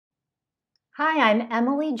Hi, I'm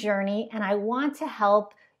Emily Journey, and I want to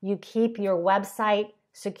help you keep your website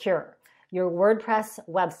secure, your WordPress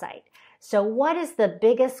website. So what is the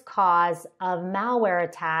biggest cause of malware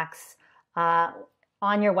attacks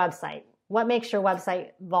on your website? What makes your website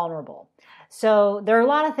vulnerable? So there are a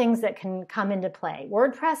lot of things that can come into play.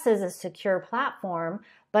 WordPress is a secure platform,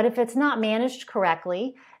 but if it's not managed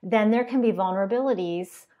correctly, then there can be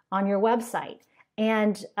vulnerabilities on your website.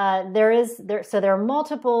 And there are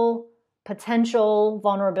multiple potential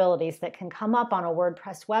vulnerabilities that can come up on a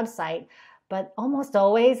WordPress website, but almost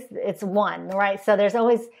always it's one, right? So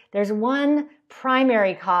there's one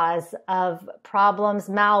primary cause of problems,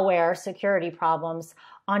 malware, security problems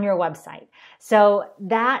on your website. So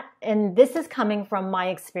and this is coming from my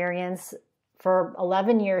experience for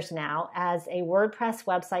 11 years now as a WordPress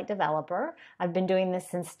website developer. I've been doing this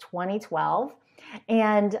since 2012.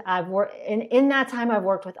 And in that time, I've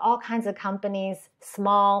worked with all kinds of companies,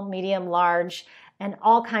 small, medium, large, and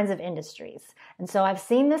all kinds of industries. And so I've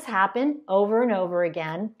seen this happen over and over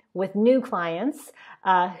again with new clients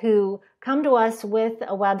who come to us with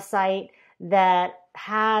a website that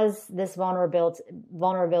has this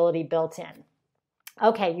vulnerability built in.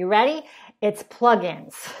 Okay, you ready? It's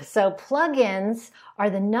plugins. So plugins are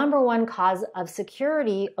the number one cause of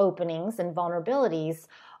security openings and vulnerabilities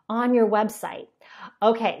on your website.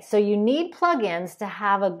 Okay, so you need plugins to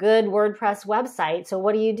have a good WordPress website. So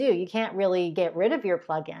what do? You can't really get rid of your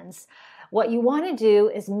plugins. What you want to do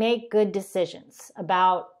is make good decisions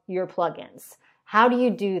about your plugins. How do you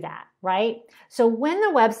do that, right? So when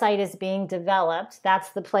the website is being developed, that's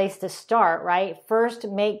the place to start, right? First,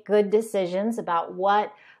 make good decisions about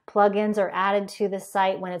what plugins are added to the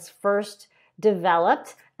site when it's first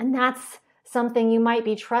developed, and that's something you might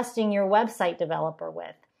be trusting your website developer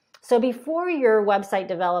with. So before your website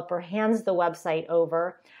developer hands the website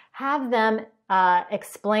over, have them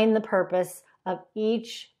explain the purpose of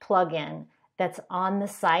each plugin that's on the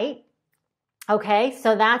site. Okay,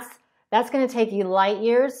 so that's going to take you light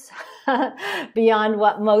years beyond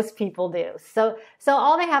what most people do. So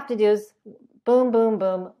all they have to do is boom, boom,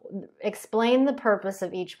 boom, explain the purpose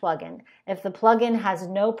of each plugin. If the plugin has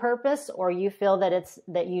no purpose or you feel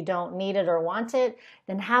that you don't need it or want it,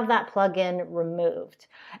 then have that plugin removed.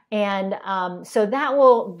 And so that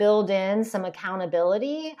will build in some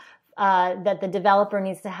accountability that the developer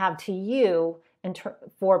needs to have to you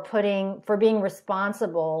for being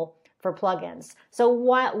responsible for plugins. So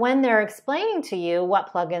when they're explaining to you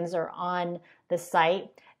what plugins are on the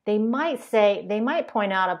site, they might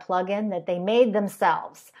point out a plugin that they made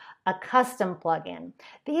themselves, a custom plugin.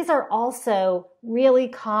 These are also really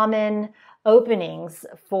common openings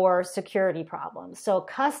for security problems. So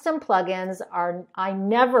custom plugins I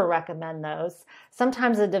never recommend those.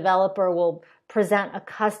 Sometimes a developer will present a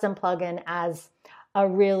custom plugin as a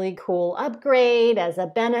really cool upgrade, as a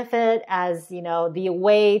benefit, as, the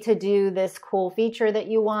way to do this cool feature that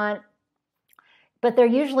you want. But they're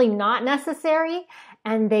usually not necessary,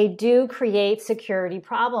 and they do create security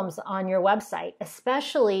problems on your website,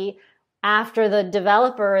 especially after the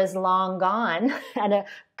developer is long gone and a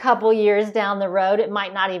couple years down the road. It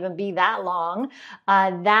might not even be that long.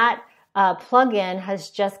 That plugin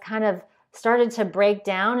has just kind of started to break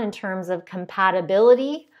down in terms of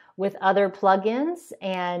compatibility with other plugins,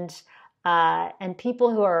 and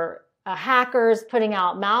people who are hackers putting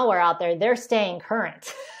out malware out there, they're staying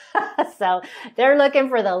current. So they're looking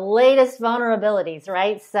for the latest vulnerabilities,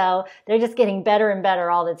 right? So they're just getting better and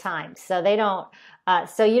better all the time. So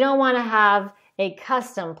you don't want to have a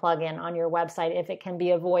custom plugin on your website if it can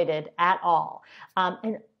be avoided at all.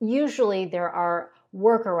 And usually there are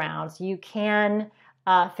workarounds. You can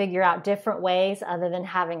figure out different ways other than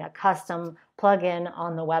having a custom plugin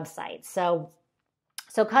on the website. So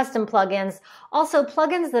custom plugins, also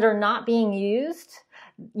plugins that are not being used,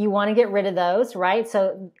 you want to get rid of those, right?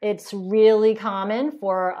 So it's really common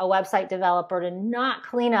for a website developer to not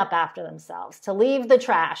clean up after themselves, to leave the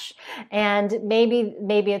trash. And maybe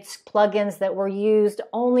it's plugins that were used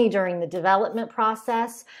only during the development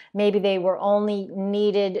process. Maybe they were only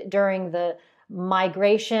needed during the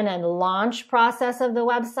migration and launch process of the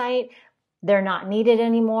website. They're not needed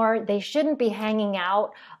anymore. They shouldn't be hanging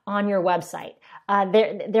out on your website.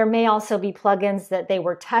 There may also be plugins that they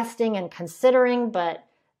were testing and considering, but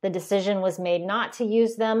the decision was made not to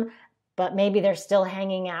use them, but maybe they're still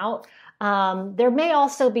hanging out. There may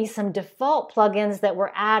also be some default plugins that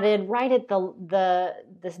were added right at the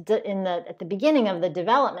beginning of the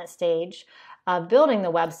development stage of building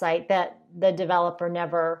the website that the developer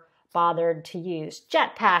never bothered to use.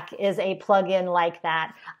 Jetpack is a plugin like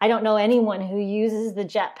that. I don't know anyone who uses the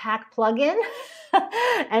Jetpack plugin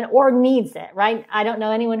or needs it, right? I don't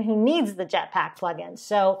know anyone who needs the Jetpack plugin.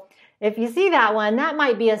 So if you see that one, that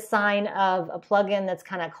might be a sign of a plugin that's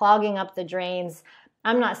kind of clogging up the drains.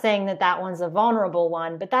 I'm not saying that that one's a vulnerable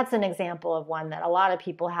one, but that's an example of one that a lot of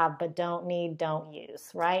people have but don't need, don't use,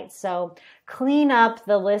 right? So clean up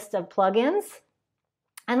the list of plugins.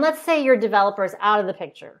 And let's say your developer is out of the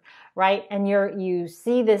picture, right? And you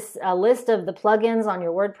see this list of the plugins on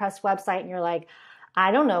your WordPress website and you're like,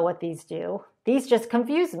 I don't know what these do. These just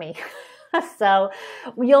confuse me. So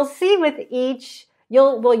you'll see with each,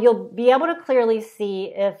 you'll be able to clearly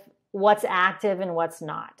see if what's active and what's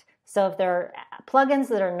not. So if there are plugins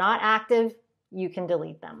that are not active, you can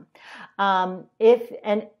delete them. If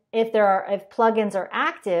plugins are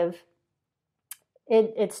active,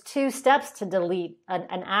 it's 2 steps to delete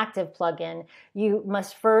an active plugin. You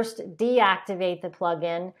must first deactivate the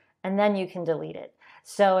plugin, and then you can delete it.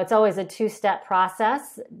 So it's always a 2-step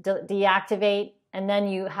process: deactivate, and then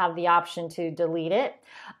you have the option to delete it.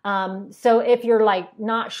 So if you're like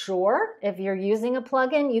not sure if you're using a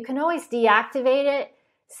plugin, you can always deactivate it,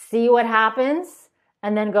 see what happens,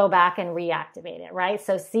 and then go back and reactivate it, right?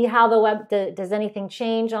 So see how does anything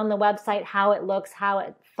change on the website, how it looks, how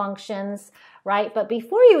it functions, right? But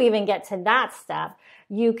before you even get to that step,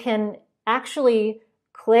 you can actually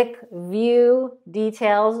click view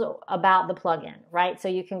details about the plugin, right? So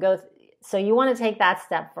you can so you want to take that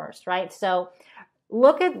step first, right? So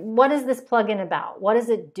look at what is this plugin about? What does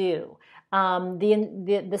it do?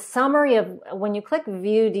 The summary of when you click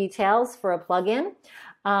view details for a plugin,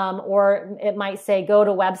 or it might say go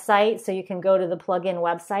to website, so you can go to the plugin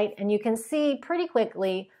website and you can see pretty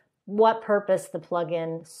quickly what purpose the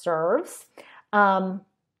plugin serves. And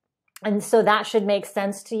so that should make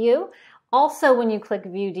sense to you. Also, when you click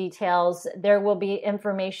view details, there will be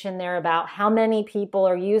information there about how many people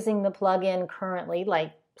are using the plugin currently,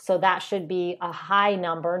 so that should be a high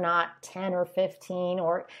number, not 10 or 15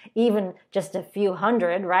 or even just a few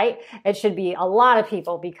hundred, right? It should be a lot of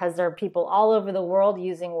people because there are people all over the world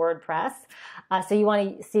using WordPress. So you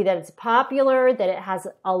want to see that it's popular, that it has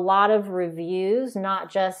a lot of reviews, not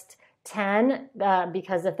just 10,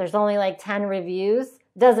 because if there's only like 10 reviews,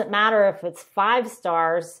 it doesn't matter if it's 5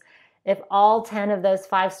 stars. If all 10 of those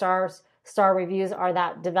 5-star reviews are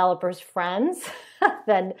that developer's friends,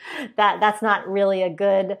 then that's not really a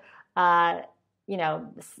good,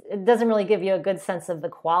 it doesn't really give you a good sense of the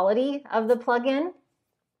quality of the plugin.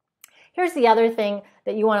 Here's the other thing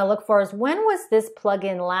that you want to look for is, when was this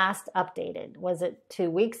plugin last updated? Was it 2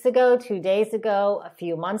 weeks ago, 2 days ago, a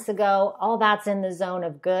few months ago? All that's in the zone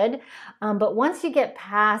of good. But once you get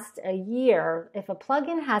past a year, if a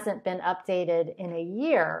plugin hasn't been updated in a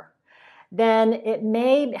year, then it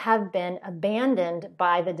may have been abandoned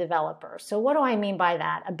by the developer. So what do I mean by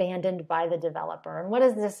that? Abandoned by the developer. And what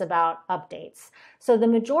is this about updates? So the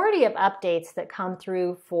majority of updates that come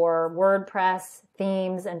through for WordPress,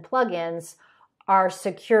 themes, and plugins are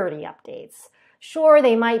security updates. Sure,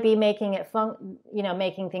 they might be making it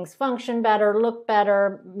making things function better, look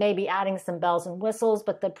better, maybe adding some bells and whistles,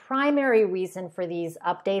 but the primary reason for these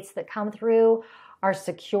updates that come through are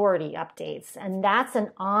security updates, and that's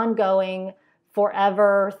an ongoing,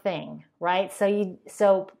 forever thing, right?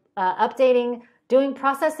 So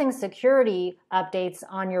processing security updates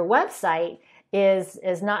on your website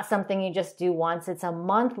is not something you just do once. It's a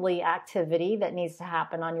monthly activity that needs to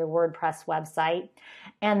happen on your WordPress website,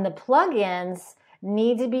 and the plugins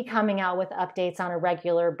need to be coming out with updates on a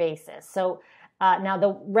regular basis. So now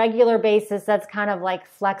the regular basis, that's kind of like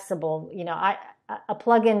flexible. A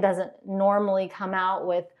plugin doesn't normally come out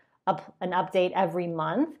with an update every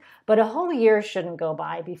month, but a whole year shouldn't go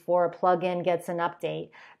by before a plugin gets an update,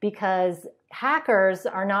 because hackers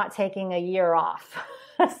are not taking a year off.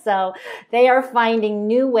 So they are finding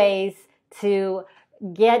new ways to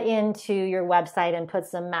get into your website and put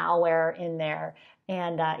some malware in there,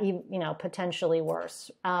 and potentially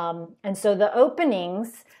worse. And so the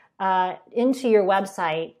openings into your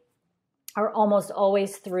website are almost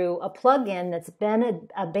always through a plugin that's been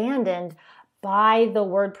abandoned by the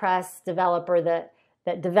WordPress developer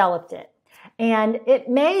that developed it. And it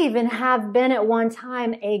may even have been at one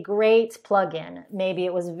time a great plugin. Maybe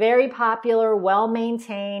it was very popular,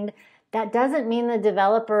 well-maintained. That doesn't mean the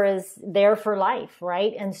developer is there for life,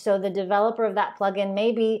 right? And so the developer of that plugin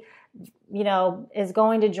maybe, is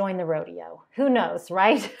going to join the rodeo. Who knows,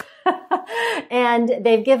 right? And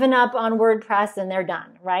they've given up on WordPress and they're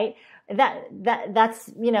done, right? That's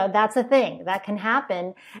a thing that can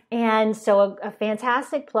happen. And so a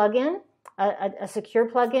fantastic plugin a secure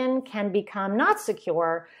plugin can become not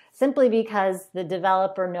secure simply because the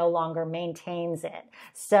developer no longer maintains it.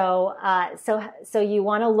 So you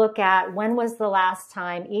want to look at when was the last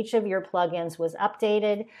time each of your plugins was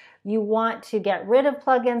updated. You want to get rid of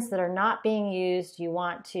plugins that are not being used. You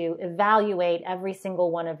want to evaluate every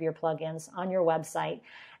single one of your plugins on your website.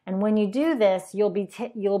 And when you do this, you'll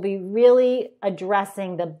be really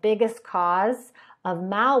addressing the biggest cause of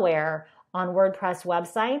malware on WordPress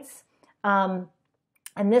websites.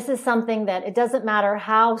 And this is something that it doesn't matter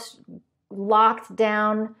how locked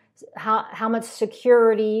down, how much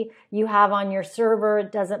security you have on your server.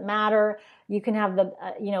 It doesn't matter. You can have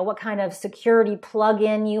what kind of security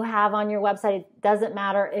plugin you have on your website. It doesn't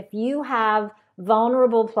matter. If you have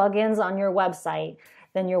vulnerable plugins on your website,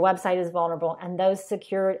 then your website is vulnerable, and those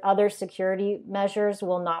other security measures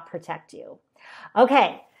will not protect you.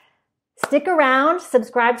 Okay. Stick around,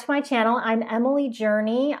 subscribe to my channel. I'm Emily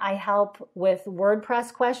Journey. I help with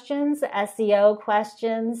WordPress questions, SEO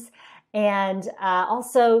questions, and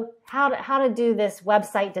also how to do this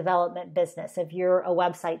website development business if you're a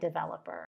website developer.